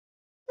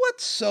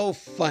What's so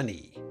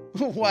funny?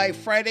 Why,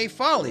 Friday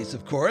Follies,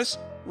 of course,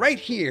 right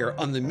here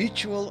on the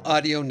Mutual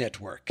Audio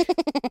Network.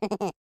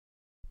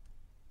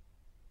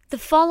 The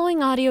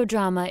following audio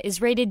drama is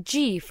rated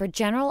G for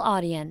general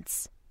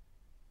audience.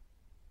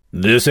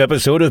 This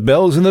episode of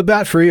Bells in the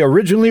Batfry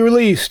originally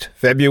released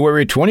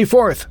February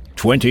 24th,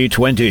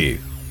 2020.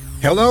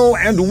 Hello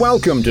and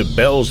welcome to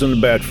Bells in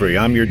the Batfry.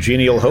 I'm your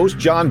genial host,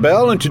 John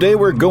Bell, and today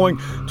we're going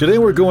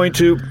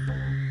to...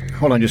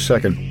 Hold on just a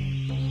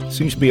second.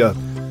 Seems to be a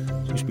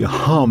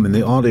hum in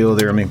the audio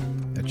there. Let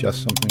me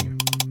adjust something.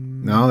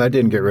 No, that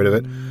didn't get rid of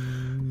it.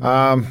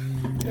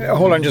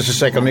 Hold on just a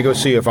second. Let me go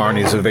see if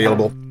Arnie's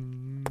available.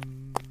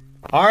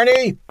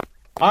 Arnie,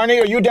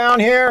 are you down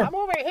here? I'm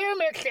over here,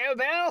 Mr.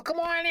 Bell. Come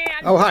on in.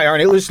 Oh, hi,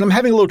 Arnie. Listen, I'm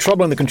having a little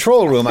trouble in the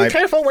control room. Be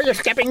careful where you're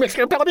stepping,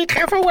 Mr. Bell. Be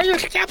careful where you're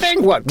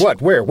stepping.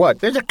 What? Where? What?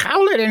 There's a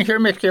cowlet in here,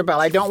 Mr. Bell.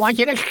 I don't want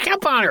you to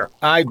step on her.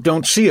 I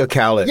don't see a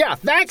cowlet. Yeah,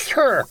 that's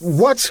her.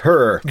 What's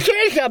her?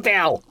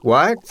 Jezebel.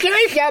 What?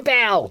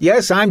 Jezebel.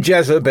 Yes, I'm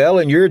Jezebel,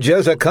 and you're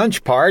Jez a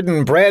Cunchpard,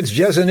 and Brad's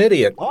Jez an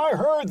idiot. I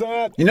heard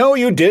that. You know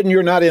you did, and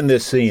you're not in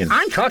this scene.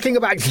 I'm talking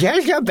about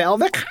Jezebel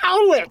the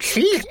cowlet.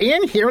 She's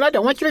in here, and I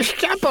don't want you to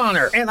step on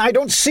her. And I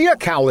don't see a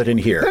cowlet in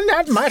here. Then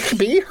that must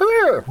be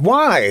her.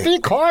 Why?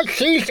 Because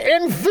she's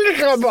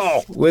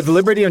invisible. With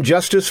liberty and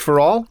justice for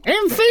all?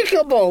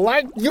 Invisible,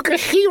 like you can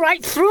see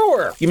right through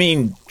her. You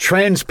mean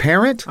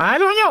transparent? I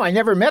don't know. I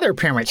never met her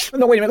parents.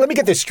 No, wait a minute. Let me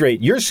get this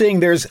straight. You're saying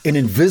there's an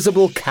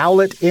invisible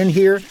cowlet in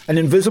here? An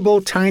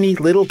invisible, tiny,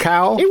 little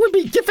cow? It would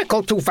be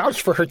difficult to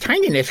vouch for her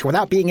tininess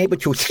without being able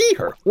to see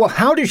her. Well,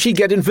 how did she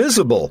get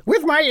invisible?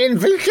 With my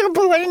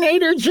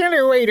invisibilinator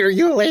generator,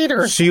 you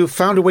later. So you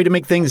found a way to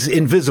make things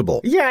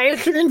invisible? Yeah,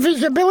 it's an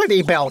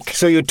invisibility belt.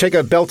 So you take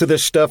a belt of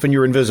this stuff and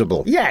you're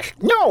invisible? Yes.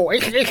 No,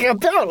 it's a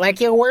belt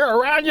like you wear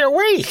around your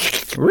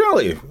waist.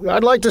 Really?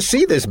 I'd like to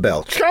see this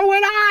belt. So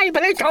would I,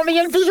 but it's only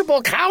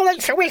invisible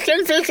cowlet, so it's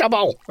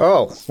invisible.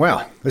 Oh,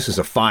 well, this is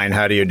a fine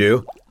how do you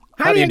do.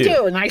 How do you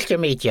do? Nice to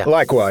meet you.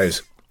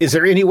 Likewise. Is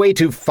there any way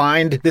to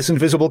find this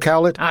invisible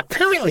cowlet?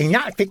 Apparently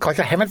not, because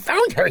I haven't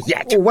found her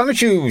yet. Well, why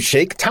don't you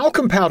shake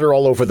talcum powder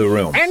all over the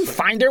room? And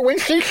find her when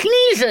she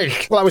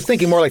sneezes. Well, I was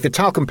thinking more like the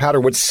talcum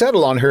powder would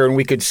settle on her and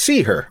we could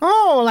see her.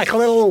 Oh, like a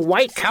little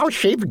white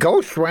cow-shaped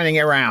ghost running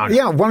around.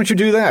 Yeah, why don't you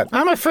do that?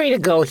 I'm afraid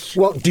of ghosts.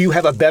 Well, do you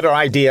have a better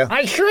idea?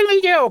 I surely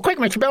do. Quick,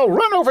 Mr. Bell,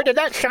 run over to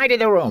that side of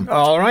the room.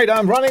 All right,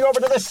 I'm running over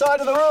to this side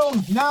of the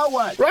room. Now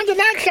what? Run to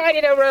that side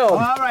of the room.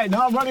 All right,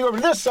 now I'm running over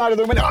to this side of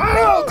the room.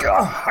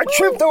 Oh, I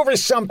tripped over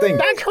something.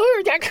 That's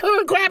her.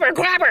 Grab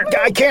her.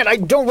 I can't. I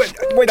don't.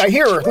 Wait, I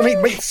hear her.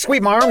 Let me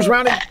sweep my arms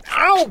around it.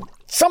 Ow!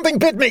 Something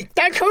bit me.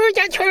 That's her.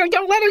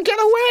 Don't let her get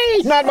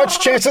away. Not much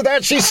chance of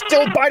that. She's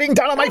still biting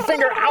down on my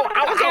finger. Ow.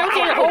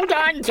 Okay, hold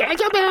on.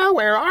 Jezebel,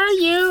 where are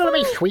you? Let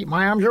me sweep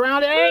my arms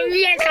around it.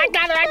 Yes, I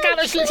got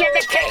her. She's in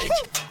the cage.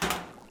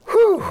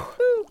 Whew.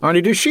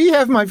 Arnie, does she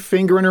have my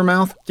finger in her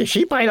mouth? Did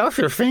she bite off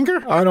your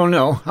finger? I don't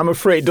know. I'm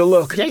afraid to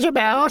look.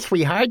 Jezebel,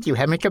 sweetheart, do you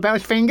have Mr.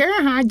 Bell's finger?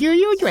 Huh? Do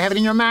you? Do you have it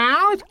in your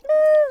mouth?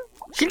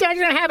 She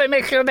doesn't have it,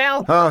 Mr.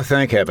 Bell. Oh,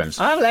 thank heavens.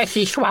 Unless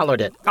she swallowed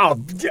it. Oh,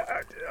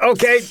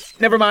 okay.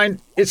 Never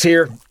mind. It's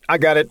here. I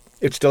got it.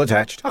 It's still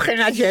attached. Okay,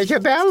 now,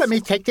 Jezebel, let me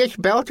take this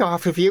belt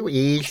off of you.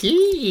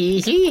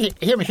 Easy.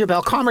 Here, Mr.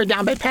 Bell, calm her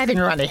down by patting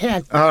her on the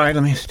head. All right,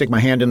 let me stick my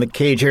hand in the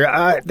cage here.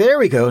 There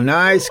we go.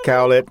 Nice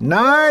cowlet.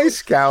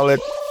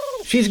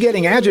 She's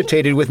getting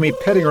agitated with me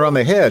petting her on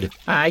the head.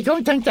 I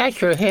don't think that's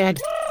her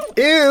head.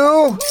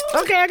 Ew!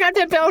 Okay, I got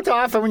the belt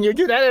off, and when you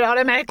do that, it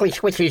automatically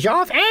switches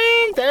off,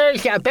 and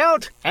there's the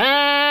belt,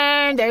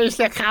 and there's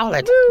the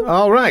cowlet.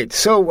 All right,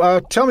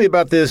 so tell me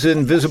about this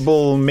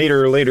invisible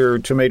later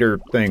tomato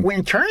thing.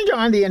 When turned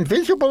on, the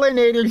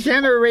invisibilinator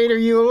generator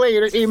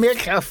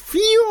emits a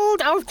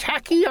field of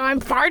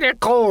tachyon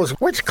particles,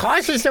 which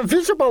causes the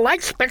visible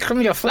light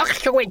spectrum to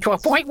fluctuate to a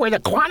point where the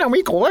quantum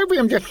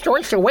equilibrium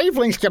distorts the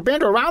wavelengths to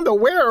bend around the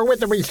wearer, with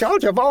the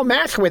result of all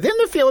mass within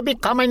the field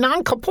becoming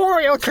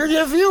non-corporeal to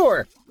the viewer.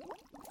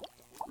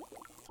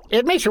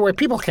 It makes it where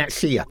people can't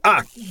see you.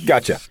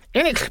 Gotcha.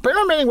 In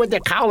experimenting with the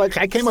cowlets,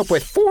 I came up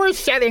with 4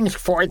 settings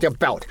for the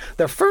belt.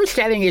 The first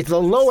setting is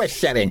the lowest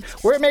setting,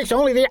 where it makes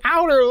only the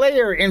outer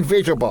layer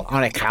invisible.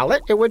 On a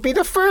cowlet, it would be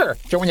the fur.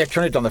 So when you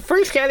turn it on the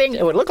first setting,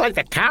 it would look like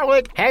the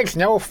cowlet has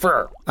no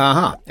fur.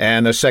 Uh-huh.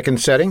 And the second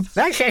setting?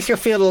 That sets your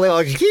field a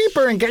little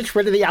deeper and gets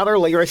rid of the outer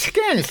layer of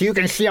skin, so you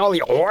can see all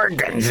the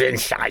organs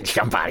inside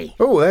somebody.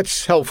 Oh,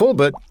 that's helpful,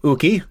 but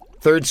ooky.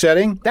 Third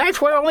setting? That's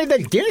where only the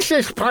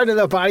densest part of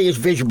the body is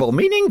visible,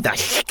 meaning the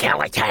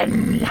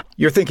skeleton.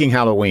 You're thinking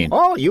Halloween.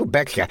 Oh, you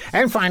betcha.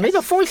 And finally,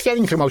 the fourth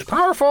setting's the most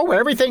powerful, where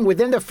everything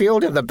within the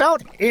field of the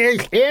belt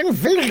is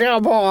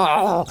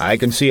invisible. I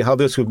can see how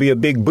this would be a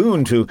big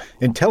boon to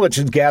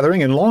intelligence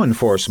gathering and law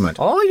enforcement.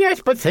 Oh,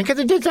 yes, but think of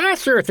the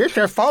disaster if this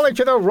should fall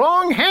into the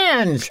wrong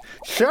hands.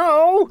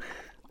 So,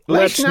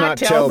 Let's not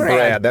tell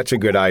Brad. That's a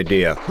good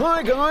idea.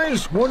 Hi,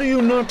 guys. What are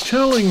you not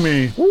telling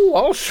me? Ooh,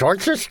 all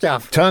sorts of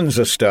stuff. Tons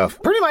of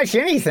stuff. Pretty much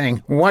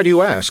anything. Why do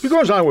you ask?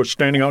 Because I was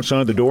standing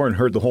outside the door and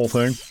heard the whole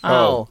thing.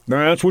 Oh.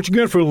 That's what you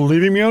get for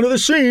leaving me out of the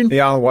scene.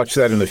 Yeah, I'll watch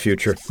that in the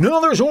future. Now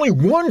there's only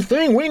one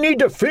thing we need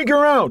to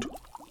figure out.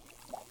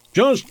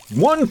 Just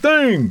one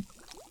thing.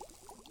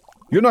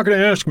 You're not going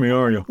to ask me,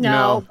 are you?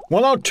 No.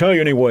 Well, I'll tell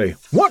you anyway.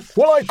 What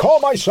will I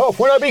call myself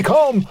when I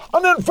become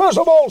an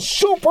invisible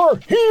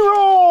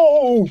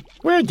superhero?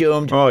 We're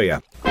doomed. Oh,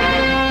 yeah.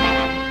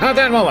 At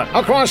that moment,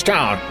 across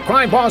town,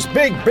 crime boss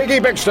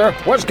Biggie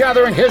Bigster was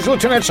gathering his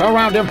lieutenants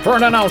around him for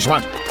an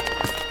announcement.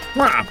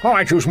 Well, all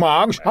right, you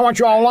smugs. I want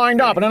you all lined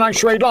up in a nice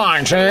straight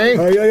line, see?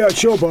 Yeah,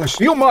 sure, boss.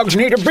 You mugs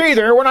need to be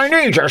there when I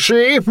need you,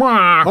 see?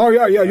 Oh,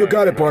 yeah, you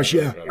got it, boss,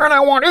 yeah. And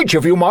I want each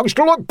of you mugs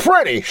to look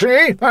pretty,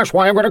 see? That's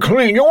why I'm going to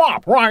clean you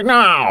up right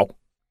now.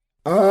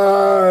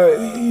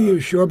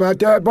 You sure about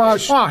that,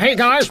 boss? Oh, hey,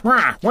 guys.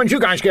 When'd you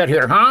guys get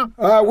here, huh?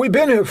 We've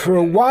been here for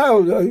a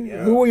while.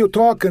 Who are you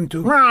talking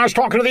to? I was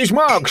talking to these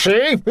mugs,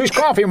 see? These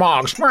coffee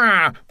mugs.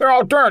 They're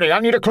all dirty. I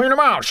need to clean them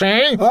out,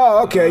 see?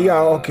 Oh, okay,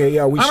 yeah.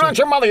 I'm not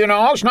your mother, you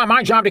know. It's not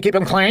my job to keep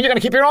them clean. You're going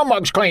to keep your own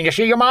mugs clean. You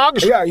see your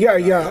mugs?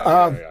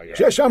 Yeah.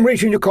 Just some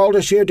reason you called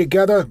us here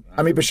together?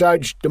 I mean,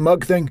 besides the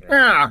mug thing?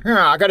 Yeah.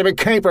 I got a big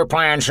caper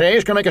plan, see?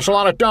 It's going to make us a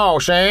lot of dough,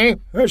 see?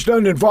 This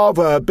doesn't involve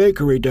a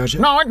bakery, does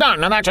it? No, it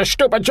doesn't, and that's a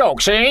stupid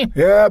joke, see?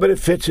 Yeah, but it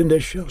fits in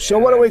this show. So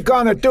what are we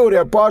gonna do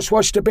there, boss?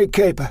 What's the big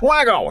caper?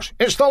 Legos.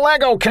 It's the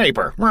Lego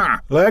caper.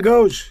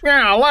 Legos?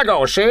 Yeah,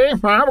 Legos, see?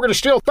 We're gonna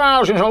steal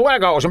thousands of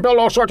Legos and build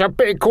all sorts of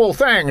big, cool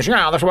things.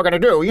 Yeah, that's what we're gonna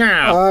do,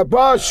 yeah.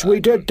 Boss, we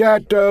did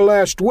that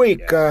last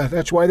week.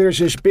 That's why there's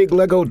this big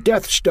Lego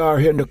Death Star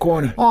here in the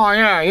corner. Oh,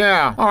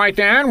 yeah. All right,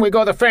 then, we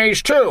go to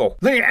phase 2.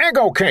 The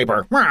Eggo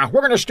caper.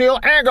 We're gonna steal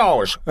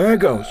Eggos.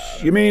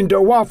 Eggos? You mean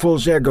the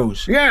Waffles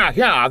Eggos?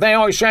 Yeah. They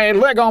always say,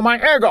 Lego my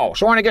Eggo.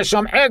 So I want to get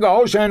some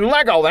Eggos and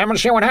Lego them and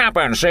see what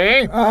happens,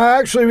 see?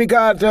 Actually, we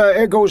got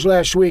Eggos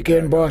last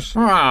weekend, boss.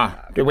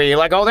 Did we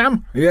Lego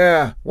them?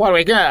 Yeah. What do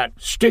we get?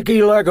 Sticky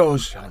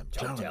Legos.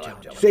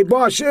 Say,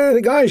 boss, the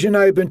guys and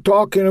I have been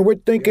talking, and we're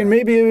thinking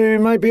maybe it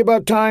might be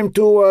about time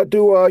to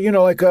do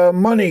like a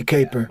money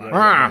caper.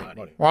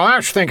 Well,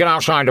 that's thinking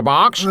outside the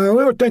box. We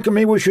were thinking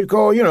maybe we should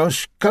go,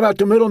 cut out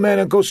the middleman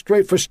and go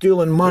straight for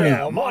stealing money.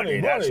 Yeah,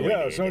 money,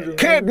 yeah.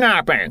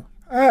 Kidnapping.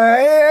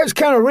 It's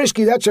kind of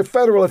risky. That's a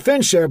federal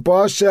offense there,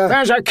 boss.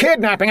 There's a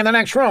kidnapping in the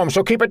next room,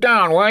 so keep it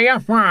down, will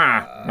you?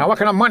 Now, what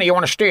kind of money you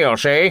want to steal,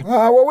 see?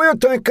 Well, we were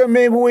thinking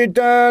maybe we'd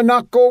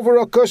knock over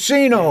a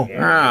casino.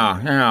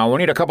 Yeah, we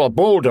need a couple of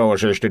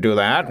bulldozers to do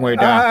that.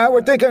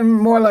 We're thinking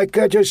more like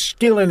just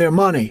stealing their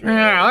money.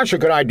 Yeah, that's a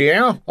good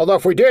idea. Although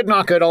if we did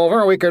knock it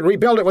over, we could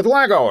rebuild it with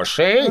Legos,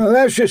 see?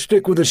 Let's just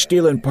stick with the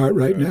stealing part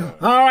right now.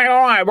 All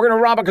right. We're going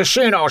to rob a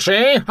casino,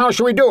 see? How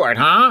should we do it,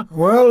 huh?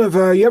 Well,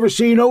 have you ever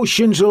seen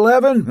Ocean's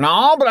 11?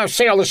 No, but I've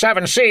sailed the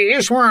 7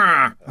 seas.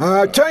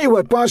 Tell you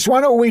what, boss,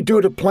 why don't we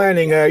do the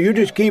planning? You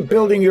just keep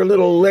building your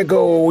little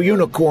Lego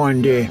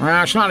unicorn there.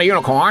 It's not a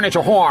unicorn, it's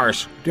a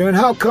horse. Then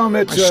how come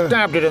it's... I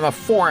stabbed it in the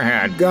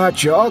forehead.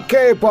 Gotcha.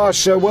 Okay,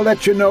 boss, we'll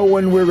let you know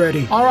when we're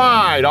ready. All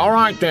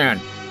right then.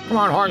 Come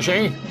on,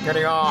 horsey.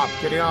 Giddy up.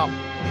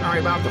 Sorry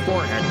about the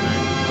forehead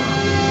thing.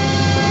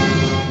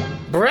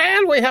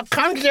 Brad, we have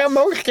come to the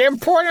most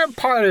important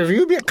part of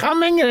you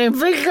becoming an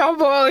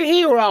invisible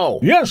hero.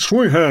 Yes,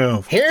 we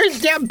have. Here's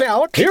the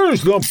belt.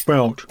 Here's the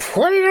belt.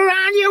 Put it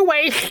around your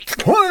waist.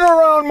 Put it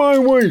around my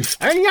waist.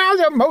 And now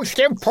the most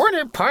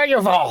important part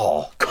of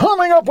all.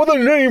 Coming up with a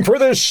name for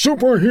this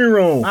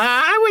superhero.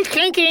 I was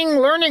thinking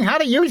learning how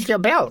to use the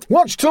belt.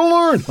 What's to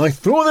learn? I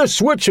throw the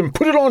switch and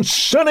put it on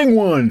setting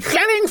 1.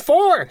 Setting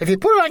 4. If you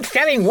put it on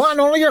setting 1,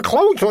 only your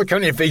clothes will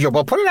turn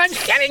invisible. Put it on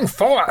setting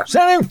 4.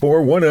 Setting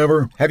 4,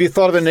 whatever. Have you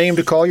thought of a name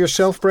to call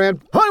yourself, Brad?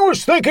 I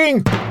was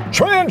thinking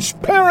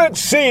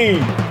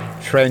transparency.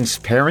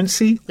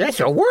 Transparency? That's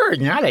a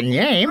word, not a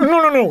name.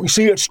 No. You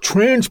see, it's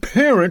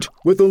transparent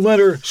with the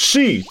letter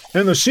C,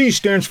 and the C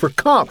stands for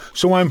cop,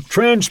 so I'm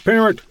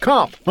transparent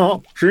cop.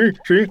 See?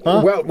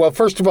 Huh? Well,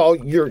 first of all,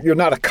 you're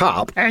not a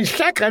cop. And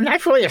second,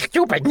 that's really a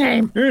stupid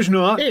name. It's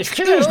not. It's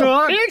true. It's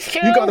not. It's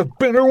true. You got a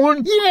better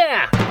one?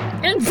 Yeah.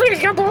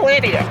 Invisible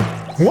idiot.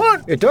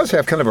 What? It does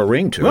have kind of a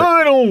ring to it.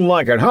 I don't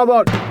like it. How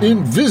about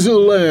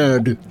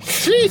Invisilad?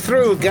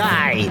 See-through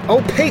guy.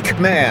 Opaque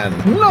man.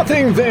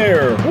 Nothing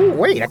there. Oh,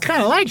 wait, I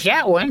kind of like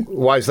that one.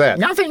 Why's that?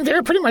 Nothing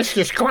there pretty much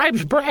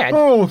describes Brad.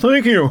 Oh,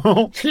 thank you.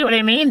 See what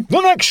I mean?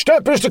 The next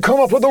step is to come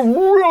up with a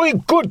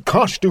really good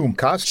costume.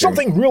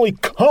 Something really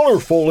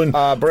colorful and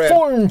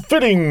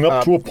form-fitting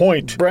up to a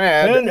point.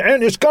 Brad.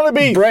 And it's gonna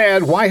be...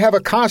 Brad, why have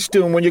a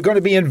costume when you're going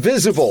to be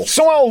invisible?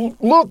 So I'll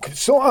look,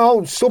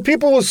 so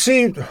people will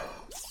see...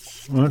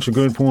 That's a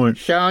good point.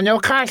 So no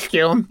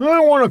costume. I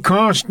want a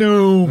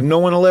costume. No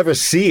one will ever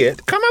see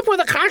it. Come up with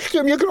a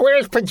costume you can wear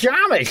as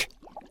pajamas.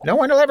 No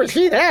one will ever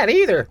see that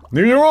either.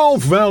 These are all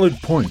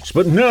valid points,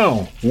 but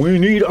now we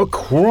need a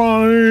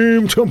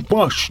crime to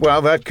bust.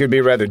 Well, that could be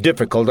rather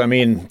difficult. I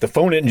mean, the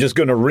phone isn't just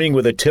going to ring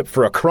with a tip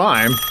for a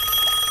crime.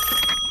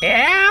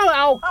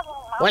 Hello.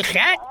 What's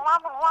that?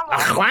 A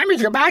crime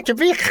is about to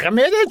be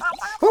committed?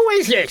 Who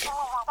is this?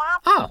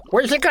 Oh,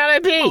 where's it gonna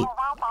be?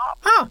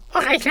 Oh,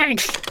 okay,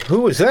 thanks.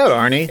 Who was that,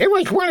 Arnie? It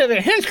was one of the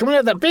henchmen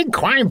of the big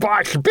crime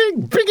boss,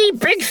 Biggie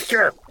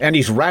Bigster. And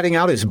he's ratting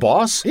out his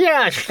boss?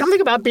 Yeah, something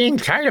about being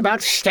tired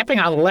about stepping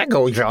on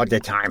Legos all the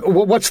time.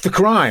 What's the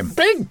crime?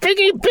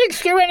 Biggie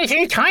Bigster and his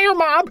entire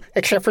mob,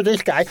 except for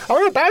this guy,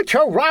 are about to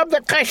rob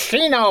the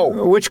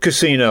casino. Which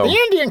casino? The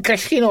Indian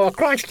casino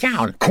across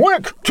town.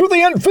 Quick, to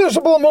the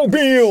Invisible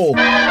Mobile!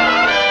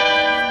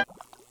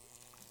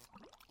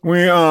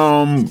 We,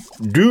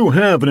 do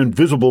have an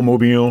invisible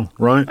mobile,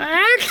 right?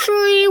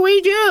 Actually,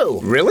 we do.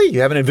 Really? You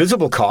have an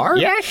invisible car?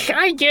 Yes,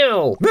 I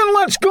do. Then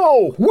let's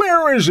go!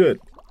 Where is it?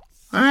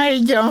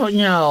 I don't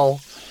know.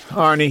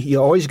 Arnie,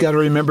 you always gotta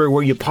remember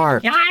where you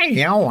park. I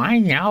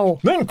know.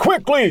 Then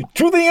quickly,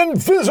 to the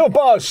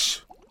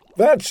Invisibus!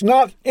 That's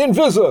not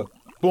invisible.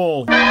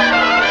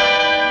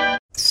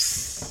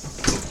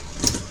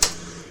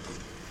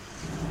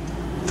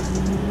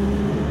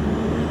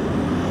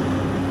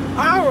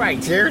 All right,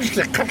 there's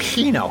the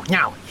casino.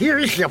 Now,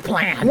 here's the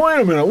plan.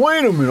 Wait a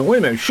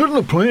minute. Shouldn't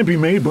the plan be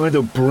made by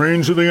the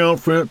brains of the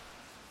outfit?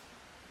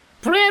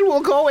 Brad will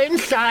go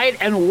inside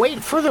and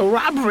wait for the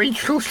robbery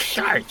to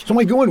start. So am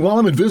I going while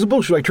I'm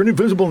invisible? Should I turn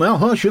invisible now,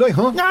 huh? Should I,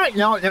 huh?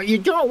 No, you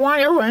don't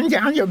want to run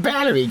down your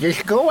battery.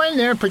 Just go in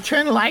there,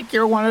 pretend like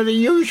you're one of the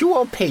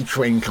usual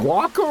patrons.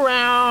 Walk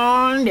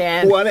around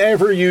and...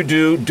 Whatever you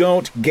do,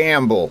 don't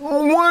gamble.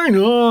 Why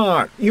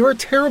not? You're a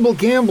terrible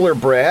gambler,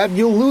 Brad.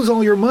 You'll lose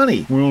all your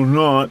money. Will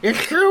not.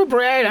 It's true,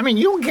 Brad. I mean,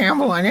 you'll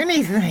gamble on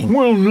anything.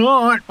 Will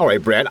not. All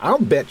right, Brad, I'll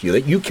bet you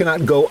that you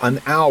cannot go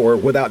an hour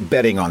without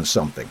betting on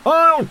something.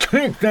 I'll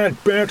take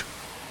that bet.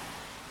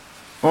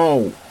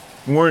 Oh,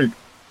 wait.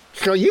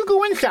 So you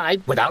go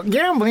inside without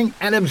gambling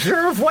and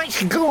observe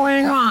what's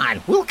going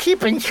on. We'll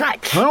keep in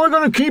touch. How are we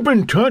going to keep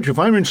in touch if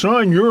I'm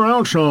inside and you're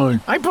outside?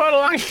 I brought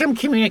along some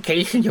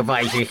communication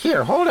devices.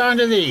 Here, hold on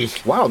to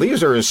these. Wow,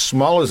 these are as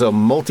small as a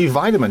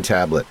multivitamin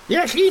tablet.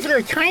 Yes, these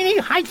are tiny,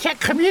 high-tech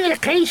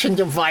communication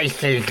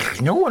devices.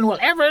 No one will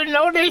ever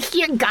notice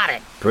you got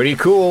it. Pretty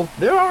cool.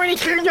 They're already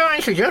turned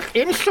on, so just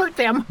insert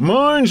them.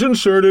 Mine's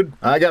inserted.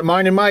 I got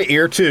mine in my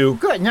ear, too.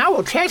 Good, now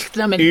we'll test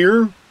them and...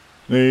 Ear?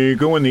 They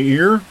go in the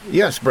ear?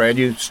 Yes, Brad,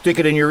 you stick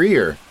it in your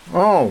ear.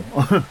 Oh.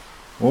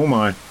 Oh,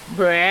 my.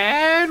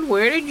 Brad,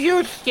 where did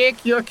you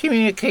stick your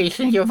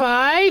communication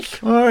device?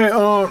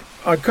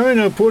 I kind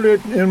of put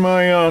it in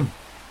my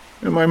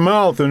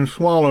mouth and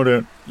swallowed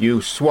it.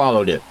 You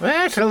swallowed it.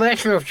 That's the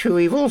lesser of two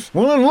evils.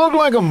 Well, it looked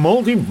like a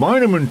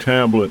multivitamin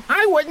tablet.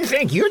 I wouldn't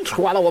think you'd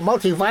swallow a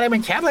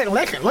multivitamin tablet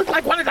unless it looked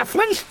like one of the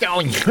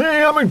Flintstones.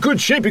 Hey, I'm in good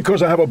shape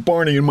because I have a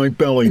Barney in my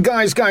belly.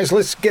 Guys,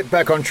 let's get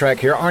back on track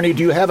here. Arnie,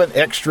 do you have an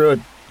extra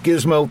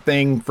gizmo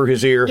thing for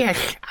his ear?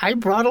 Yes, I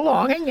brought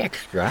along an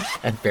extra,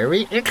 a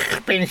very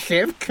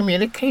expensive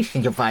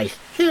communication device.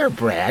 Here,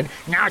 Brad.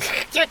 Now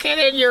stick it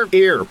in your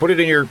ear. Put it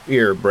in your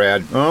ear,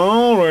 Brad.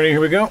 Alrighty,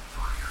 here we go.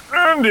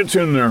 And it's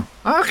in there.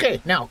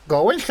 Okay, now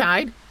go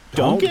inside.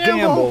 Don't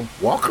gamble.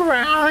 Walk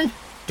around.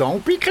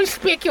 Don't be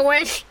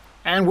conspicuous.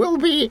 And we'll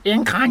be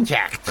in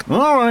contact.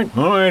 All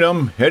right.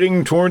 I'm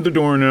heading toward the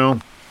door now.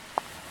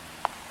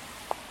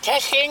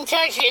 Testing.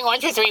 1,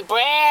 2, 3.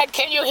 Brad,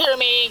 can you hear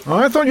me?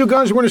 I thought you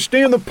guys were going to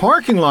stay in the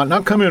parking lot,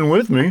 not come in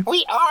with me.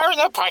 We are in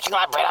the parking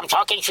lot, Brad. I'm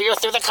talking to you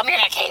through the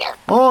communicator.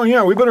 Oh,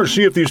 yeah, we better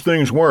see if these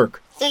things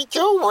work. They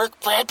do work,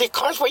 Brad,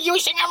 because we're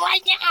using them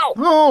right now.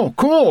 Oh,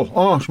 cool.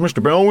 Oh, is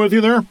Mr. Bell with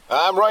you there?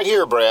 I'm right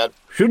here, Brad.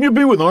 Shouldn't you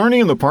be with Arnie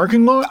in the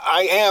parking lot?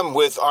 I am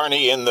with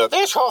Arnie in the...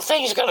 This whole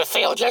thing's gonna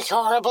fail just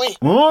horribly.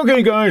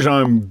 Okay, guys,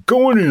 I'm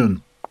going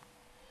in.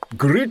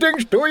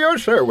 Greetings to you,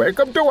 sir.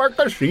 Welcome to our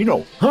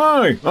casino.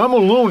 Hi, I'm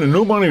alone and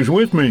nobody's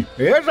with me.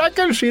 Yes, I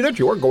can see that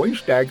you're going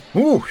stag.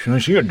 Ooh, should I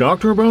see a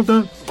doctor about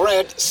that?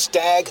 Brad,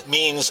 stag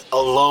means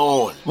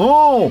alone.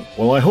 Oh,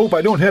 well, I hope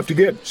I don't have to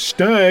get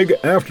stag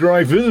after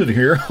I visit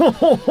here.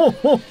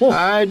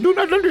 I do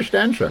not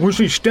understand, sir. Well,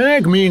 see,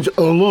 stag means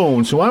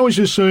alone, so I was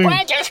just saying...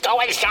 Brad, just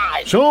go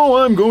inside. So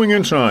I'm going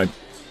inside.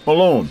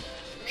 Alone.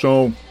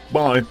 So,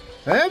 bye.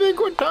 Have a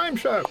good time,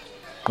 sir.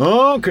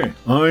 Okay,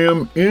 I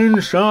am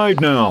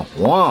inside now.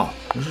 Wow,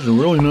 this is a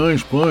really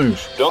nice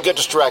place. Don't get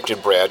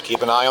distracted, Brad.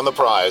 Keep an eye on the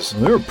prize.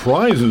 There are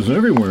prizes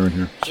everywhere in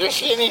here. Do you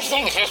see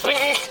anything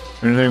suspicious?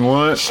 Anything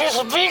what?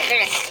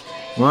 Suspicious.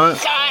 What?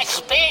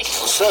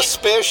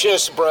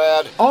 Suspicious,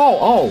 Brad.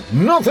 Oh,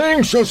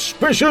 nothing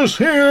suspicious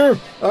here.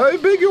 I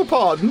beg your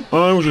pardon?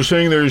 I was just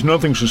saying there is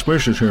nothing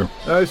suspicious here.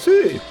 I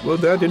see. Well,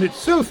 that in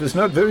itself is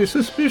not very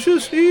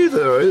suspicious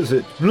either, is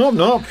it?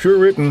 Nope, sure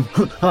written.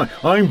 Hi,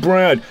 I'm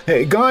Brad.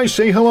 Hey, guys,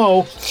 say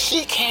hello.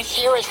 She can't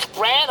hear us,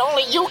 Brad.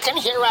 Only you can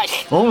hear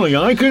us. Only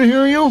I can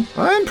hear you?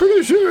 I'm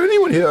pretty sure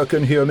anyone here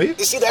can hear me.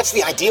 You see, that's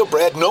the idea,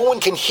 Brad. No one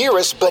can hear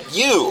us but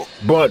you.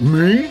 But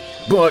me?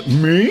 But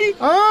me?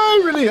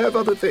 I really have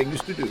other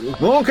things to do.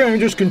 Okay,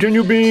 just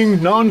continue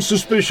being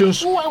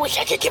non-suspicious. Oh, I wish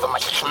I could give him a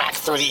smack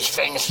through these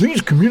things.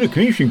 These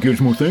communication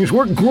gizmo things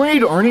work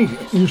great, Arnie.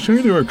 You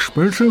say they're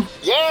expensive?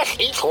 Yes,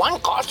 each one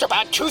costs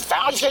about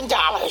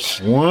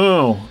 $2,000.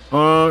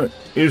 Wow.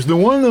 Is the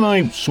one that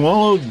I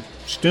swallowed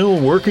still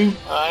working?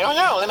 I don't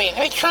know. Let me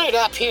turn it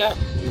up here.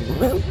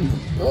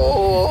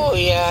 Oh,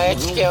 yeah,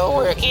 it's still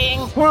working.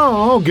 Well,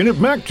 I'll get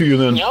it back to you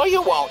then. No,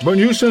 you won't. But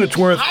you said it's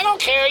worth... I don't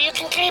care. You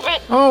can keep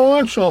it. Oh,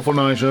 that's awful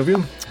nice of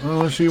you.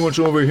 Let's see what's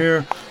over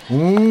here.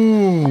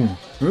 Ooh,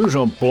 there's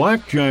a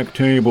blackjack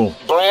table.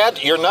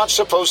 Brad, you're not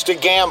supposed to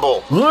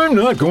gamble. I'm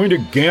not going to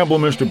gamble,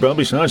 Mr. Bell.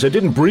 Besides, I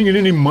didn't bring in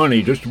any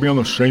money just to be on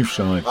the safe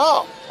side.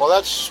 Oh, well,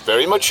 that's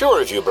very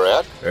mature of you,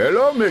 Brad.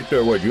 Hello,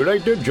 mister. Would you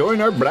like to join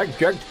our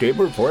blackjack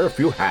table for a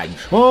few hands?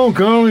 Oh,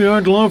 golly,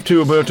 I'd love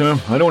to, but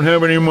I don't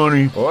have any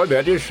money. Oh,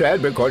 that is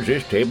sad because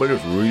this table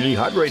is really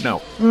hot right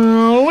now.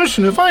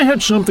 Listen, if I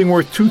had something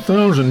worth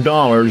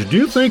 $2,000, do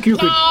you think you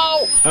could...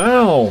 No!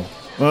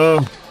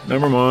 Ow!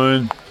 Never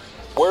mind.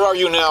 Where are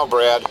you now,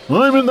 Brad?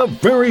 I'm in the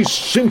very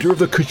center of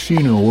the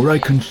casino where I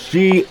can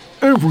see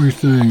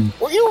everything.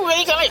 Were you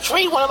really going to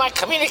trade one of my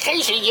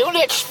communication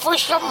units for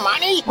some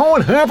money? Oh,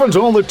 it happens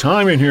all the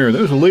time in here.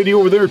 There's a lady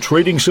over there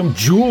trading some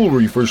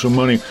jewelry for some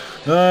money.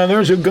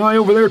 There's a guy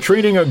over there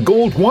trading a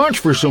gold watch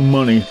for some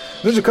money.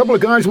 There's a couple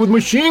of guys with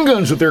machine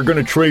guns that they're going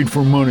to trade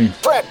for money.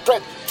 Brad,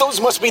 those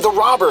must be the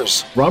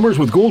robbers. Robbers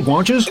with gold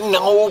watches?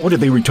 No. What, did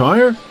they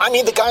retire? I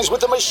mean the guys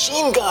with the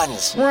machine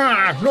guns.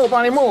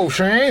 Nobody moves,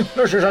 see?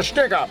 This is a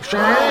stick-up, see?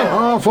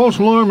 Oh, false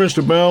alarm,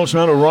 Mr. Bell. It's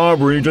not a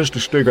robbery, just a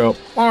stick-up.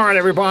 All right,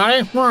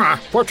 everybody.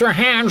 Put your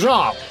hands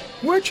up.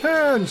 Which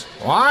hands?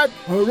 What?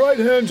 Our right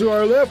hands or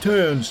our left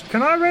hands?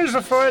 Can I raise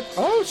the foot?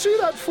 I'll see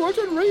that foot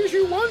and raise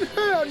you one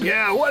hand.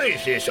 Yeah, what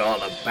is this all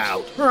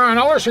about? All right,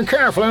 now listen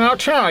carefully and I'll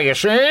tell you,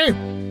 see?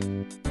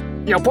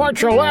 You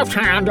put your left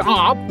hand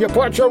up, you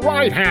put your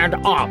right hand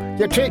up.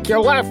 You take your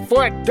left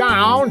foot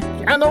down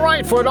and the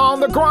right foot on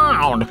the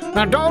ground.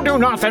 Now don't do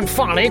nothing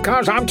funny,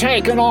 cause I'm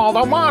taking all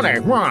the money.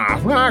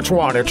 That's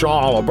what it's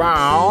all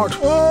about.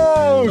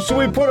 Oh, so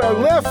we put our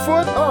left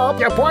foot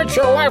up. You put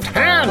your left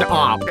hand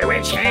up.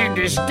 Which hand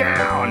is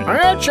down?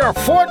 It's your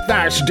foot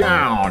that's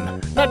down.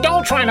 Now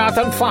don't try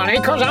nothing funny,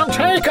 cause I'm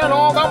taking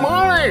all the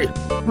money.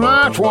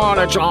 That's what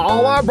it's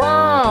all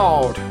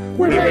about.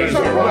 We raise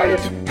our right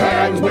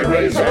hands, we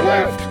raise our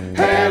left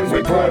hands,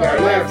 we put our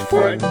left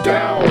foot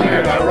down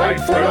and our right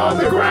foot on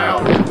the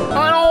ground.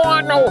 I don't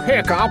want no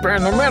hiccup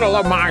in the middle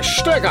of my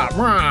stick-up.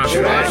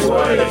 That's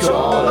what it's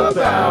all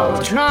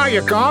about. Now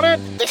you got it?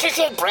 This is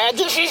it, Brad.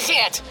 This is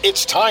it.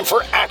 It's time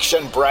for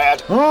action,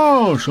 Brad.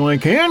 Oh, so I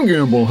can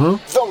gamble, huh?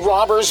 The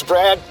robbers,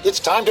 Brad. It's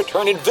time to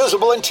turn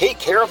invisible and take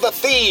care of the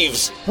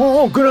thieves.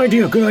 Oh, good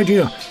idea, good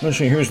idea. Let's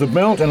see, here's the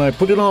belt, and I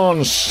put it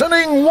on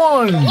setting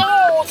 1.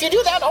 No, if you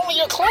do that, only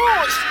your clothes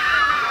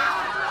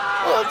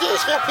will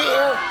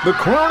disappear. The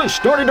crowd is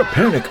starting to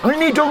panic. I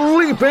need to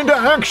leap into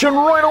action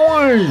right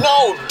away.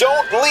 No,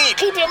 don't leap.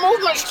 Keep your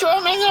movements to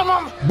a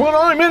minimum. But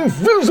I'm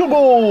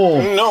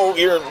invisible. No,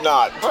 you're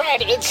not.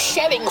 Brad, it's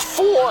setting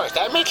 4.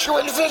 That makes you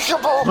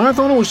invisible. I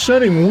thought it was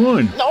setting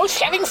 1. No,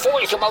 setting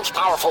 4 is the most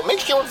powerful.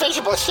 Makes you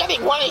invisible.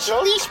 Setting 1 is the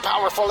least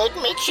powerful. It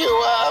makes you,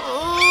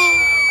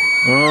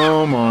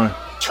 Oh, my.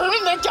 turn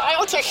the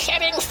dial to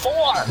setting 4.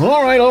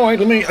 All right,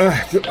 let me,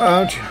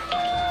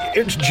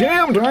 it's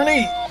jammed,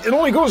 Arnie. It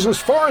only goes as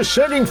far as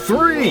setting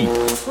 3.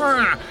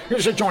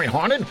 Is the joint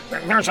haunted?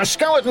 There's a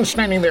skeleton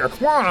standing there.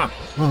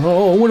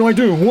 Oh, what do I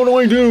do? What do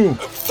I do?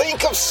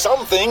 Think of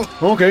something.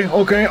 Okay,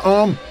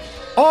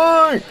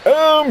 I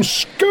am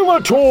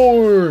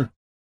Skeletor.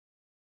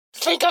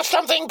 Think of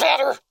something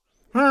better.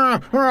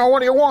 What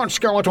do you want,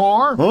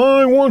 Skeletor?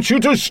 I want you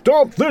to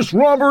stop this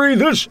robbery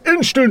this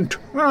instant.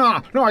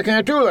 No, I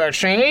can't do that,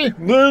 see?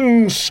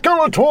 Then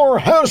Skeletor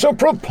has a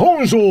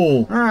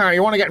proposal.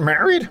 You want to get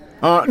married?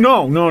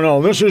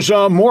 No. This is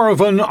more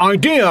of an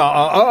idea,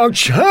 a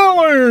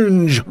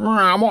challenge.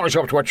 I'm always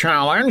up to a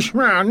challenge.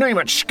 Name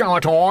it,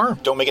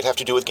 Skeletor. Don't make it have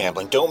to do with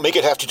gambling. Don't make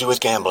it have to do with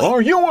gambling.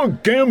 Are you a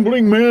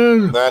gambling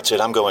man? That's it.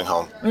 I'm going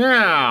home.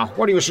 Yeah,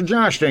 what are you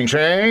suggesting, see?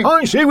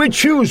 I say we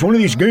choose one of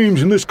these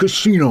games in this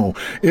casino.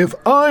 If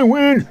I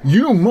win,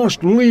 you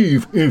must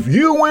leave. If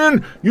you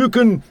win, you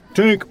can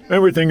take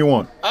everything you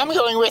want. I'm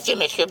going with you,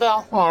 Mr.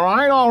 Bell. All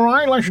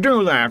right, let's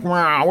do that.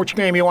 Which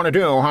game you want to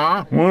do,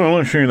 huh? Well,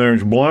 let's see,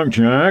 there's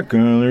blackjack,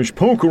 there's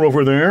poker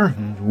over there,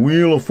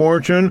 Wheel of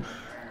Fortune,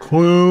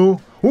 Clue,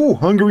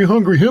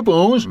 Hungry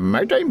Hippos.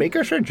 Might I make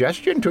a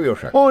suggestion to you,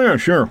 sir? Oh, yeah,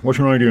 sure. What's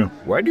your idea?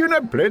 Why do you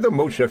not play the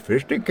most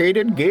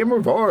sophisticated game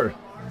of all?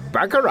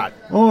 Baccarat.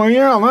 Oh,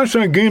 yeah, that's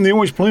that game they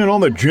always play in all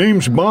the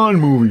James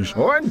Bond movies.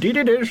 Oh, indeed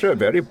it is a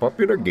very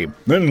popular game.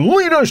 Then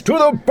lead us to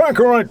the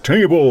Baccarat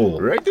table.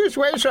 Right this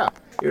way, sir.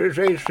 Here's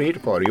a seat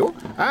for you,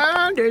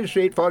 and a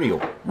seat for you.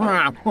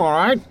 All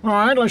right,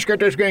 let's get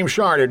this game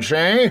started,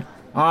 see?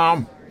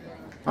 How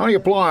do you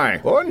play?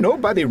 Oh,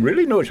 nobody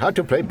really knows how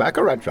to play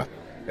Baccarat, sir.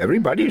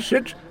 Everybody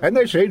sits, and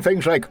they say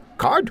things like,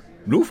 card,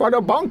 blue for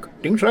the bunk,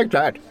 things like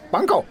that.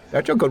 Bunko,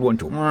 that's a good one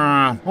too.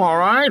 All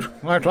right,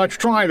 let's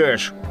try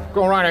this.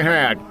 Go right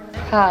ahead.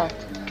 Halt.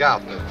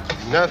 Carte.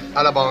 9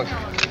 à la banque.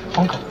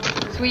 Banco.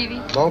 Suivi.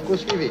 Banco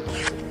suivi.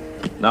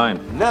 9.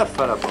 9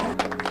 à la banque.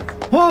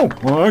 Oh,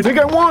 I think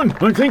I won.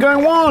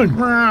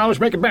 Let's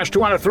make it best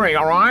 2 out of 3,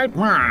 all right?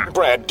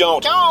 Brad,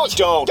 don't.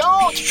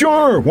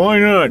 Sure, why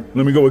not?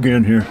 Let me go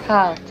again here.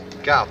 Halt.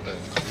 Carte.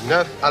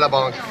 9 à la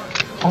banque.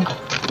 Banco.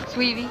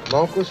 Suivi.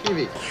 Banco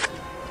suivi.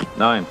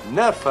 9.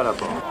 9 à la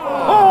banque.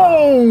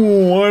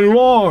 Oh, I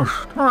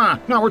lost.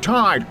 Now we're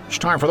tied. It's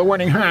time for the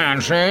winning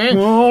hand, see?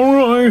 All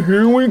right,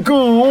 here we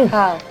go.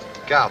 Halt.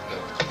 Carte.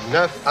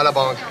 9 à la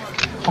banque.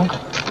 Banco.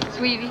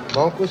 Suivi.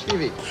 Banco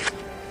suivi.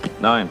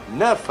 9.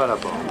 9 à la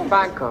banque.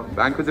 Banco.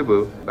 Banco de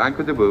boo.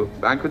 Banco de boo.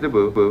 Banco de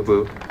boo. Boo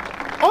boo.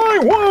 I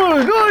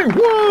won!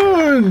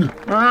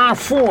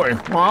 Phooey.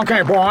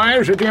 Okay,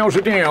 boys, the deal's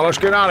a deal. Let's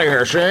get out of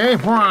here, see?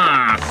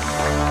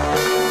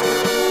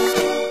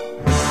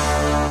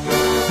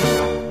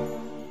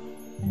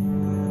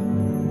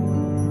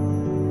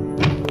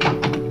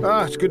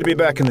 It's good to be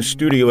back in the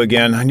studio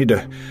again. I need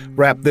to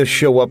wrap this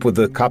show up with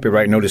the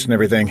copyright notice and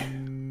everything.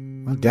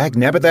 Well,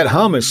 dagnabbit, that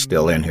hum is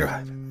still in here.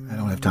 I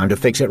don't have time to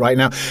fix it right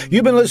now.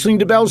 You've been listening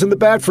to Bells in the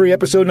Batfry,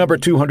 episode number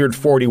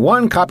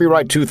 241,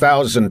 copyright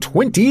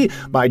 2020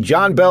 by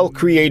John Bell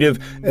Creative,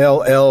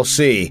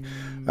 LLC.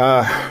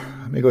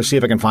 Let me go see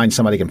if I can find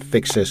somebody who can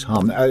fix this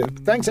hum.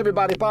 Thanks,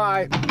 everybody.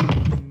 Bye.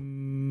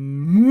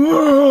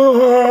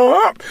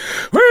 Well,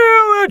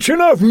 that's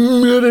enough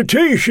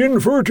meditation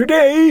for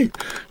today.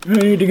 I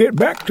need to get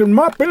back to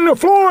mopping the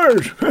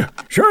floors.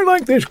 Sure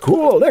like this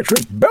cool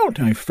electric belt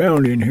I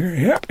found in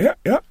here.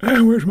 Yeah.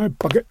 Where's my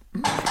bucket?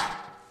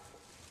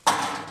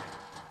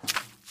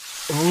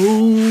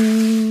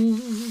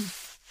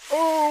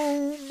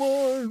 Oh,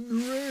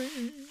 Monterey.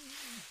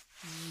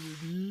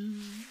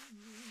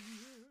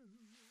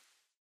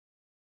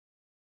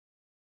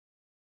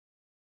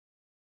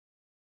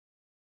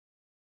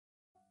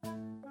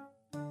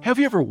 Have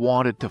you ever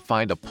wanted to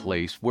find a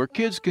place where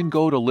kids can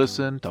go to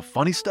listen to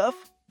funny stuff?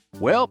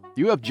 Well,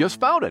 you have just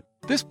found it.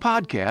 This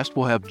podcast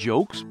will have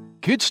jokes,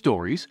 kid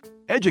stories,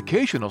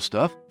 educational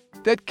stuff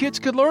that kids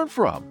can learn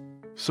from.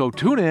 So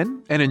tune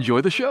in and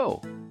enjoy the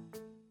show.